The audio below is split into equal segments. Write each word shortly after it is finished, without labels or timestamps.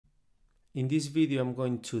In this video, I'm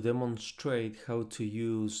going to demonstrate how to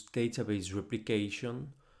use database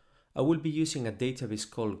replication. I will be using a database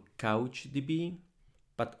called CouchDB,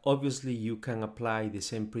 but obviously you can apply the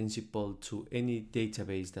same principle to any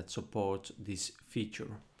database that supports this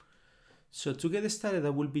feature. So to get started,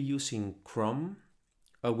 I will be using Chrome.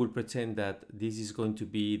 I will pretend that this is going to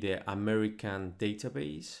be the American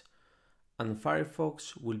database, and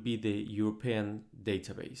Firefox will be the European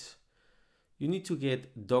database. You need to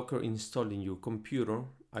get Docker installed in your computer.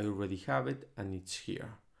 I already have it and it's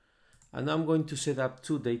here. And I'm going to set up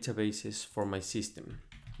two databases for my system.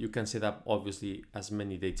 You can set up obviously as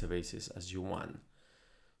many databases as you want.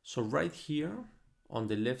 So right here on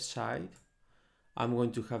the left side, I'm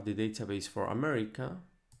going to have the database for America,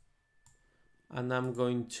 and I'm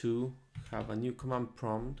going to have a new command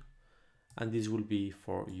prompt, and this will be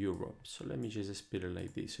for Europe. So let me just split it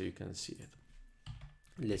like this so you can see it.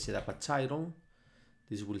 Let's set up a title.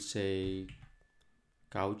 This will say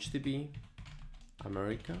CouchDB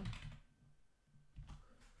America,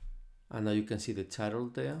 and now you can see the title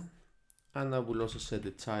there. And I will also set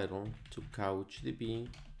the title to CouchDB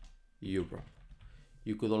Europe.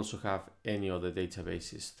 You could also have any other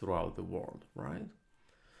databases throughout the world, right?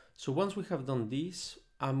 So once we have done this,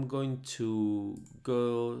 I'm going to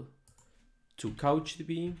go to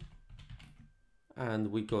CouchDB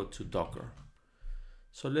and we go to Docker.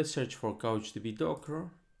 So let's search for CouchDB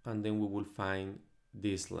Docker, and then we will find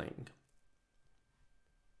this link.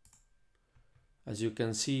 As you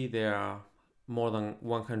can see, there are more than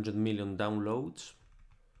 100 million downloads.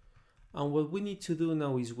 And what we need to do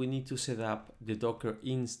now is we need to set up the Docker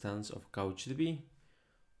instance of CouchDB.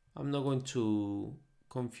 I'm not going to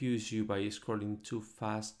confuse you by scrolling too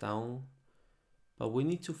fast down, but we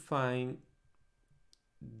need to find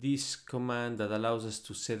this command that allows us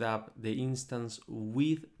to set up the instance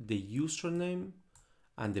with the username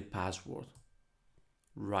and the password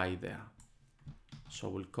right there. So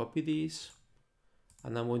we'll copy this,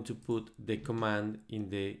 and I'm going to put the command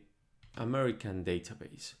in the American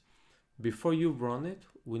database. Before you run it,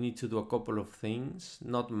 we need to do a couple of things,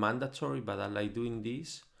 not mandatory, but I like doing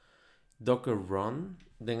this. Docker run,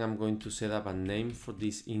 then I'm going to set up a name for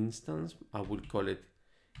this instance. I will call it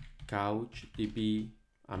CouchDB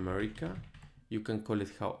America. You can call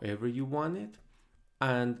it however you want it.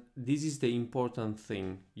 And this is the important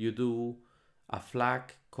thing. You do a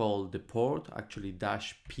flag called the port, actually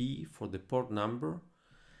 -p for the port number.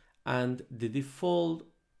 And the default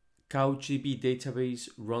CouchDB database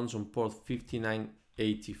runs on port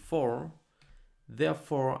 5984.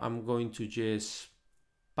 Therefore, I'm going to just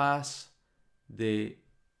pass the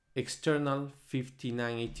external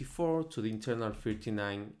 5984 to the internal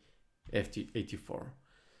 5984.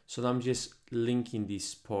 So I'm just linking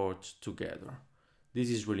these ports together. This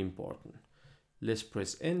is really important. Let's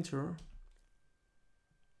press enter.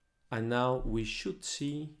 And now we should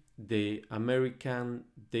see the American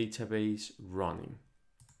database running.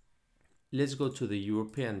 Let's go to the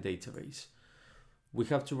European database. We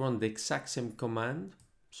have to run the exact same command.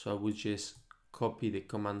 So I will just copy the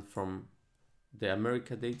command from the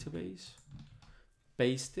America database,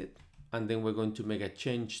 paste it, and then we're going to make a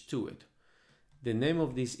change to it. The name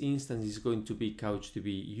of this instance is going to be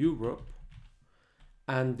CouchDB Europe,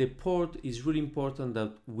 and the port is really important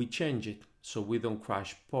that we change it so we don't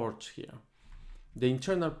crash ports here. The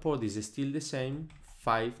internal port is still the same,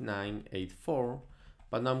 5984,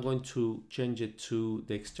 but now I'm going to change it to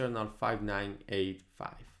the external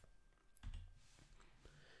 5985.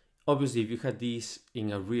 Obviously, if you had this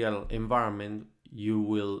in a real environment, you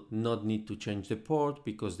will not need to change the port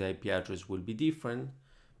because the IP address will be different.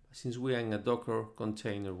 Since we are in a Docker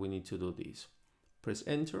container, we need to do this. Press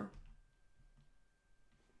enter.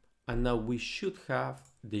 And now we should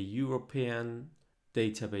have the European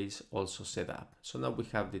database also set up. So now we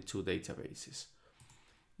have the two databases.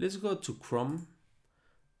 Let's go to Chrome,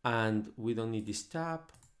 and we don't need this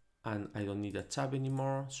tab, and I don't need a tab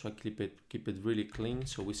anymore. So I keep it really clean.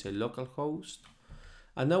 So we say localhost.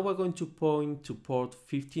 And now we're going to point to port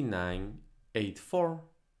 5984,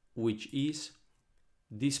 which is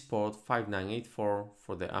this port 5984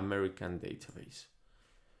 for the American database.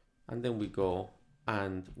 And then we go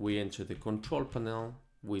and we enter the control panel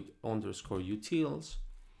with _utils,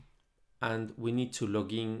 and we need to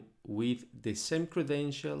log in with the same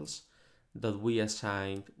credentials that we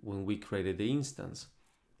assigned when we created the instance.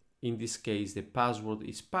 In this case, the password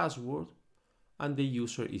is password and the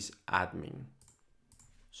user is admin.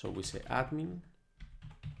 So we say admin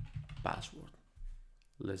password.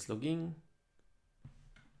 Let's log in.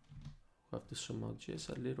 We have to zoom out just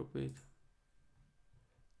a little bit.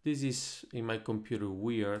 This is in my computer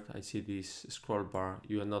weird. I see this scroll bar.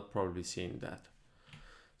 You are not probably seeing that.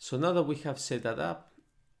 So now that we have set that up,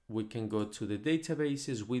 we can go to the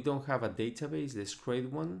databases. We don't have a database. Let's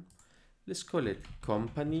create one. Let's call it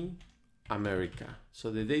Company America. So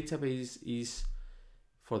the database is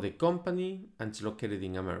for the company and it's located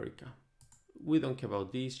in America. We don't care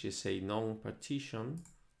about this. Just say non-partition,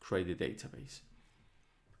 create the database.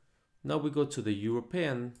 Now we go to the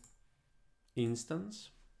European instance.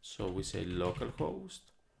 So we say localhost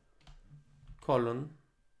colon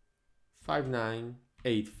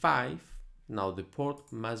 5985. Now the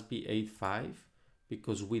port must be 85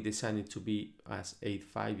 because we designed it to be as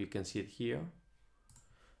 85. You can see it here.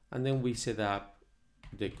 And then we set up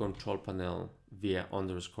the control panel via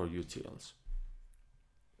 _utils.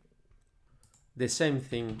 The same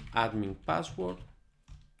thing, admin password.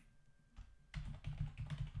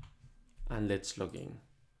 And let's log in.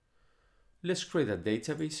 Let's create a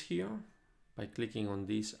database here by clicking on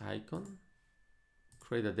this icon.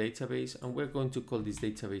 Create a database, and we're going to call this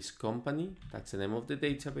database company. That's the name of the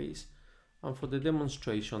database. And for the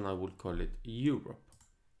demonstration, I will call it Europe.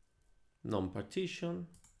 Non-partition,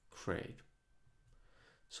 create.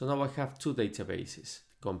 So now I have two databases,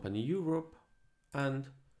 Company Europe and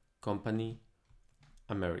Company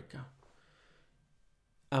America.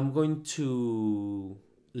 I'm going to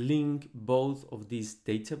link both of these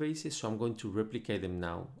databases, so I'm going to replicate them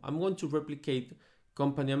now. I'm going to replicate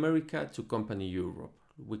Company America to Company Europe.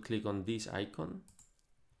 We click on this icon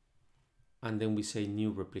and then we say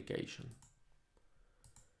new replication.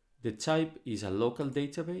 The type is a local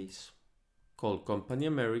database called Company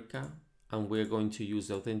America, and we're going to use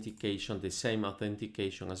the authentication, the same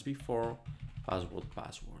authentication as before, password.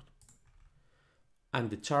 And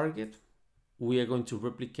the target, we are going to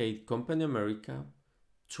replicate Company America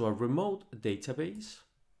to a remote database.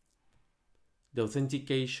 The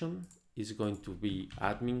authentication is going to be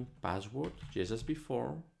admin password, just as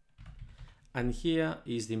before. And here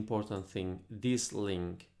is the important thing, this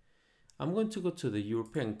link. I'm going to go to the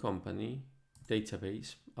European company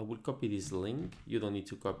database. I will copy this link. You don't need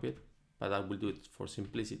to copy it, but I will do it for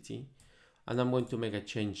simplicity. And I'm going to make a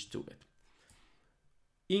change to it.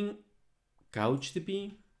 In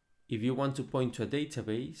CouchDB, if you want to point to a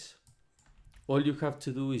database, all you have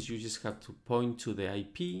to do is you just have to point to the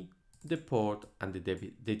IP, the port, and the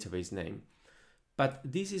database name. But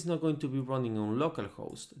this is not going to be running on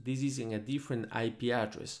localhost. This is in a different IP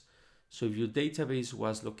address. So if your database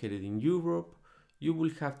was located in Europe, you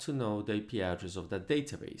will have to know the IP address of that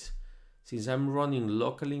database. Since I'm running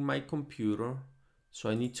locally in my computer, so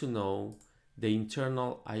I need to know the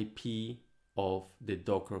internal IP of the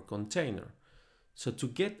Docker container. So to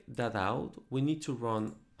get that out, we need to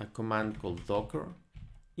run a command called docker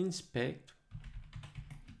inspect,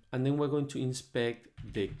 and then we're going to inspect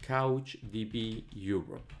the CouchDB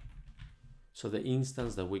Europe, so the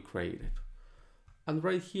instance that we created. And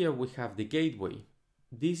right here we have the gateway.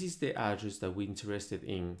 This is the address that we're interested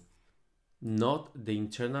in, not the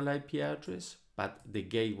internal IP address, but the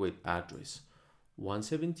gateway address,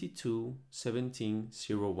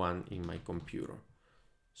 172.17.01 in my computer.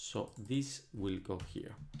 So this will go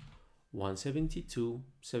here,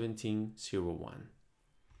 172.17.01.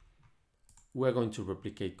 We're going to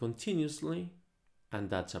replicate continuously, and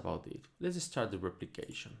that's about it. Let's start the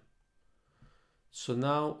replication. So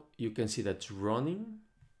now you can see that's running.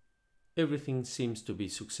 Everything seems to be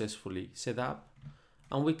successfully set up,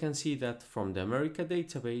 and we can see that from the America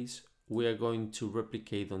database, we are going to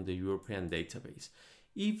replicate on the European database.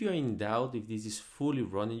 If you're in doubt if this is fully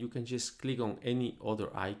running, you can just click on any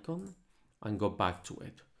other icon and go back to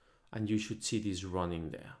it, and you should see this running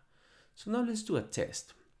there. So now let's do a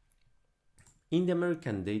test. In the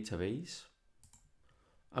American database,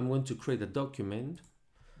 I'm going to create a document.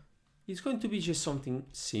 It's going to be just something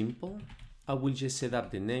simple. I will just set up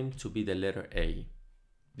the name to be the letter A.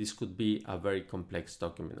 This could be a very complex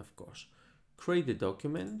document, of course. Create the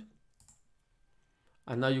document.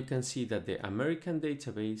 And now you can see that the American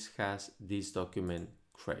database has this document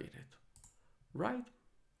created, right?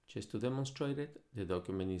 Just to demonstrate it, the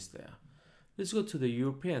document is there. Let's go to the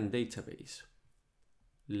European database.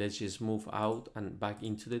 Let's just move out and back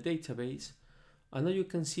into the database. And now you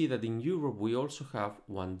can see that in Europe, we also have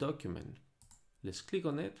one document. Let's click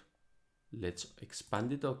on it. Let's expand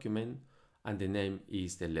the document, and the name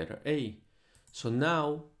is the letter A. So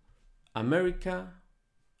now America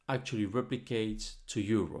actually replicates to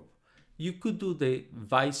Europe. You could do the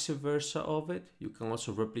vice versa of it. You can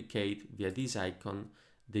also replicate via this icon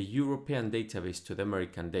the European database to the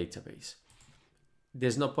American database.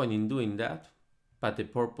 There's no point in doing that, but the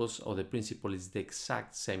purpose or the principle is the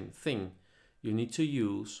exact same thing. you need to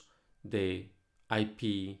use the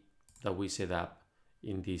IP that we set up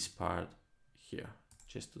in this part here,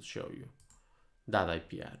 just to show you that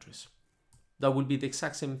IP address. That will be the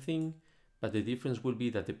exact same thing, but the difference will be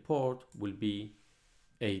that the port will be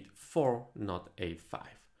 84, not 85.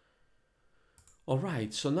 All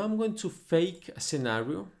right, so now I'm going to fake a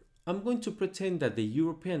scenario. I'm going to pretend that the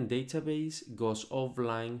European database goes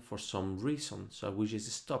offline for some reason, so I will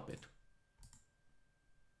just stop it.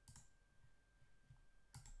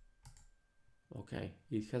 Okay,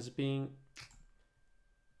 it has been,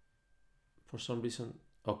 for some reason,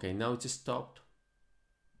 okay, now it's stopped.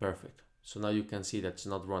 Perfect. So now you can see that it's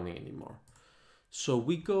not running anymore. So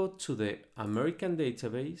we go to the American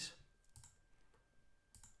database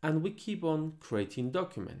and we keep on creating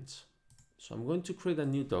documents. So I'm going to create a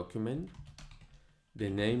new document. The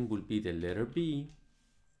name will be the letter B,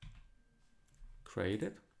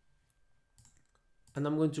 created. And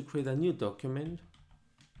I'm going to create a new document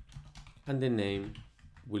and the name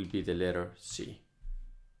will be the letter C,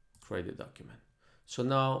 create a document. So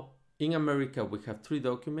now in America we have 3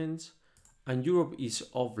 documents and Europe is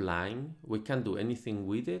offline. We can't do anything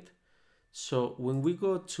with it. So when we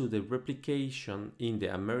go to the replication in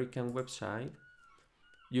the American website,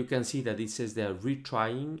 you can see that it says they are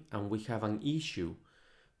retrying and we have an issue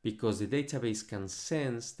because the database can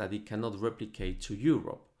sense that it cannot replicate to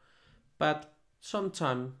Europe. But some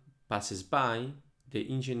time passes by, the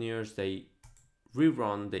engineers, they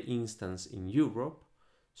rerun the instance in Europe.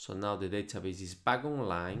 So now the database is back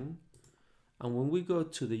online. And when we go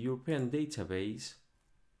to the European database,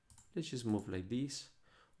 let's just move like this,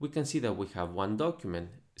 we can see that we have 1 document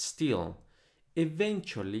still.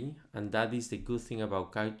 Eventually, and that is the good thing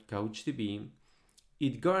about CouchDB,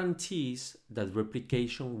 it guarantees that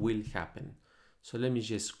replication will happen. So let me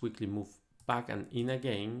just quickly move back and in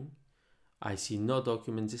again. I see no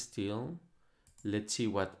documents still. Let's see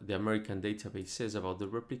what the American database says about the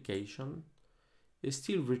replication. It's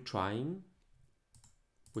still retrying.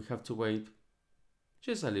 We have to wait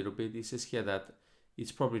just a little bit. It says here that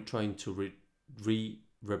it's probably trying to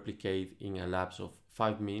replicate in a lapse of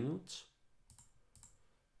 5 minutes.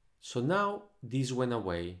 So now this went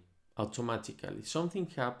away automatically. Something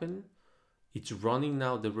happened. It's running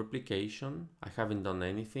now the replication. I haven't done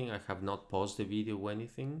anything. I have not paused the video or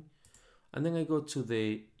anything. And then I go to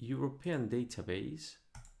the European database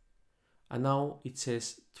and now it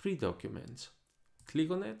says 3 documents.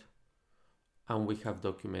 Click on it and we have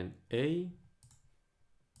document A,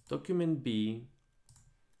 document B,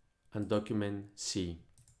 and document C.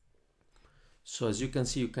 So as you can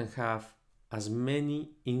see, you can have as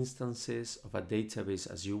many instances of a database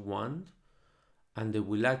as you want, and they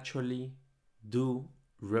will actually do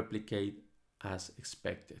replicate as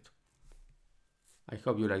expected. I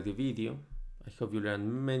hope you like the video. I hope you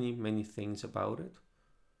learned many things about it.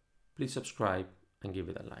 Please subscribe and give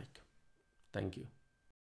it a like. Thank you.